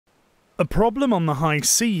A problem on the high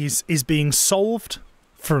seas is being solved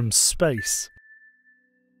from space.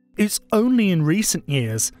 It's only in recent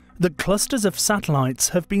years that clusters of satellites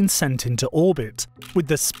have been sent into orbit, with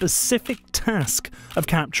the specific task of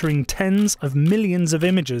capturing tens of millions of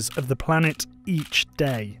images of the planet each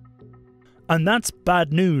day. And that's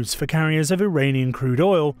bad news for carriers of Iranian crude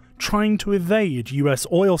oil trying to evade US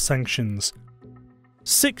oil sanctions.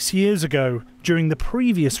 6 years ago, during the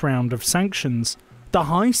previous round of sanctions, the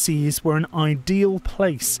high seas were an ideal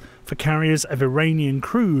place for carriers of Iranian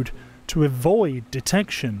crude to avoid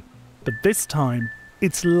detection. But this time,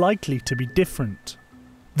 it's likely to be different.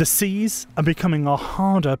 The seas are becoming a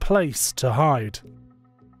harder place to hide.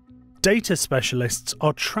 Data specialists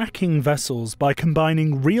are tracking vessels by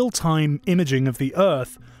combining real-time imaging of the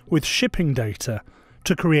Earth with shipping data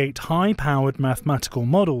to create high-powered mathematical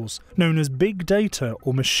models known as big data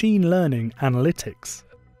or machine learning analytics.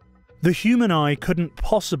 The human eye couldn't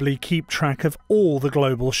possibly keep track of all the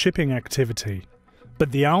global shipping activity,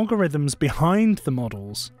 but the algorithms behind the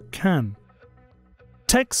models can.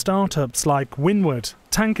 Tech startups like Windward,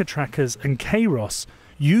 Tanker Trackers and Kairos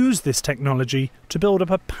use this technology to build up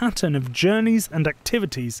a pattern of journeys and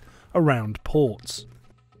activities around ports.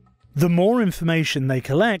 The more information they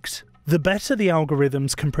collect, the better the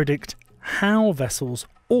algorithms can predict how vessels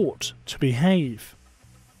ought to behave.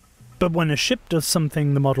 But when a ship does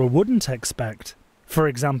something the model wouldn't expect, for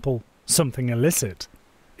example, something illicit,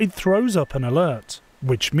 it throws up an alert,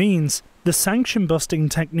 which means the sanction-busting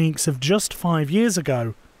techniques of just 5 years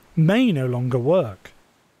ago may no longer work.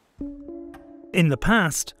 In the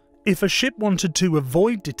past, if a ship wanted to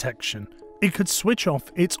avoid detection, it could switch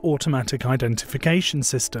off its Automatic Identification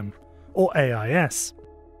System, or AIS.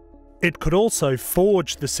 It could also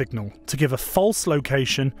forge the signal to give a false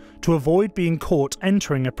location to avoid being caught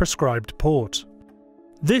entering a prescribed port.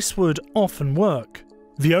 This would often work.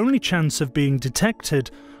 The only chance of being detected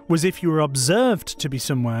was if you were observed to be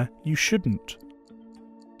somewhere you shouldn't.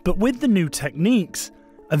 But with the new techniques,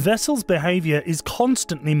 a vessel's behaviour is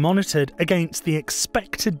constantly monitored against the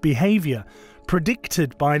expected behaviour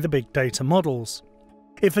predicted by the big data models.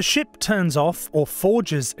 If a ship turns off or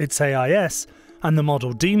forges its AIS and the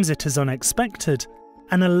model deems it as unexpected,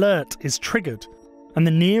 an alert is triggered, and the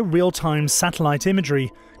near real-time satellite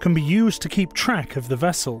imagery can be used to keep track of the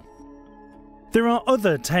vessel. There are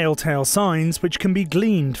other telltale signs which can be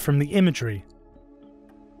gleaned from the imagery.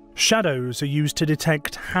 Shadows are used to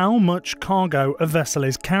detect how much cargo a vessel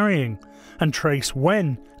is carrying, and trace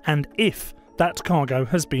when and if that cargo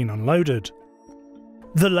has been unloaded.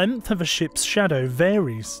 The length of a ship's shadow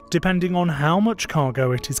varies depending on how much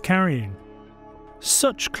cargo it is carrying.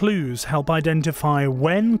 Such clues help identify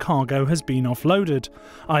when cargo has been offloaded,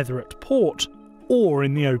 either at port or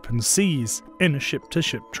in the open seas, in a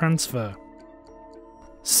ship-to-ship transfer.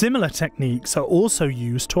 Similar techniques are also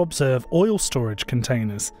used to observe oil storage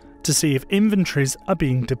containers to see if inventories are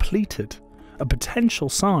being depleted, a potential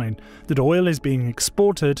sign that oil is being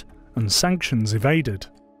exported and sanctions evaded.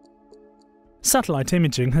 Satellite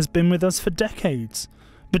imaging has been with us for decades,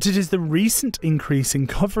 but it is the recent increase in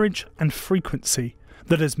coverage and frequency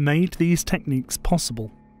that has made these techniques possible.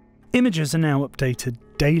 Images are now updated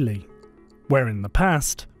daily, where in the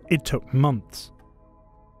past it took months.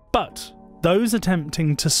 But those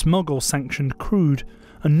attempting to smuggle sanctioned crude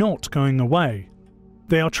are not going away.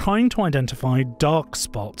 They are trying to identify dark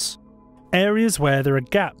spots, areas where there are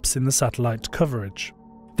gaps in the satellite coverage.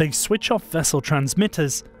 They switch off vessel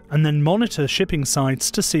transmitters and then monitor shipping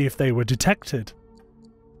sites to see if they were detected.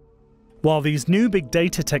 While these new big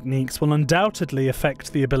data techniques will undoubtedly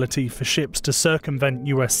affect the ability for ships to circumvent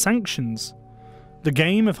US sanctions, the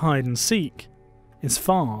game of hide and seek is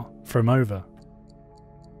far from over.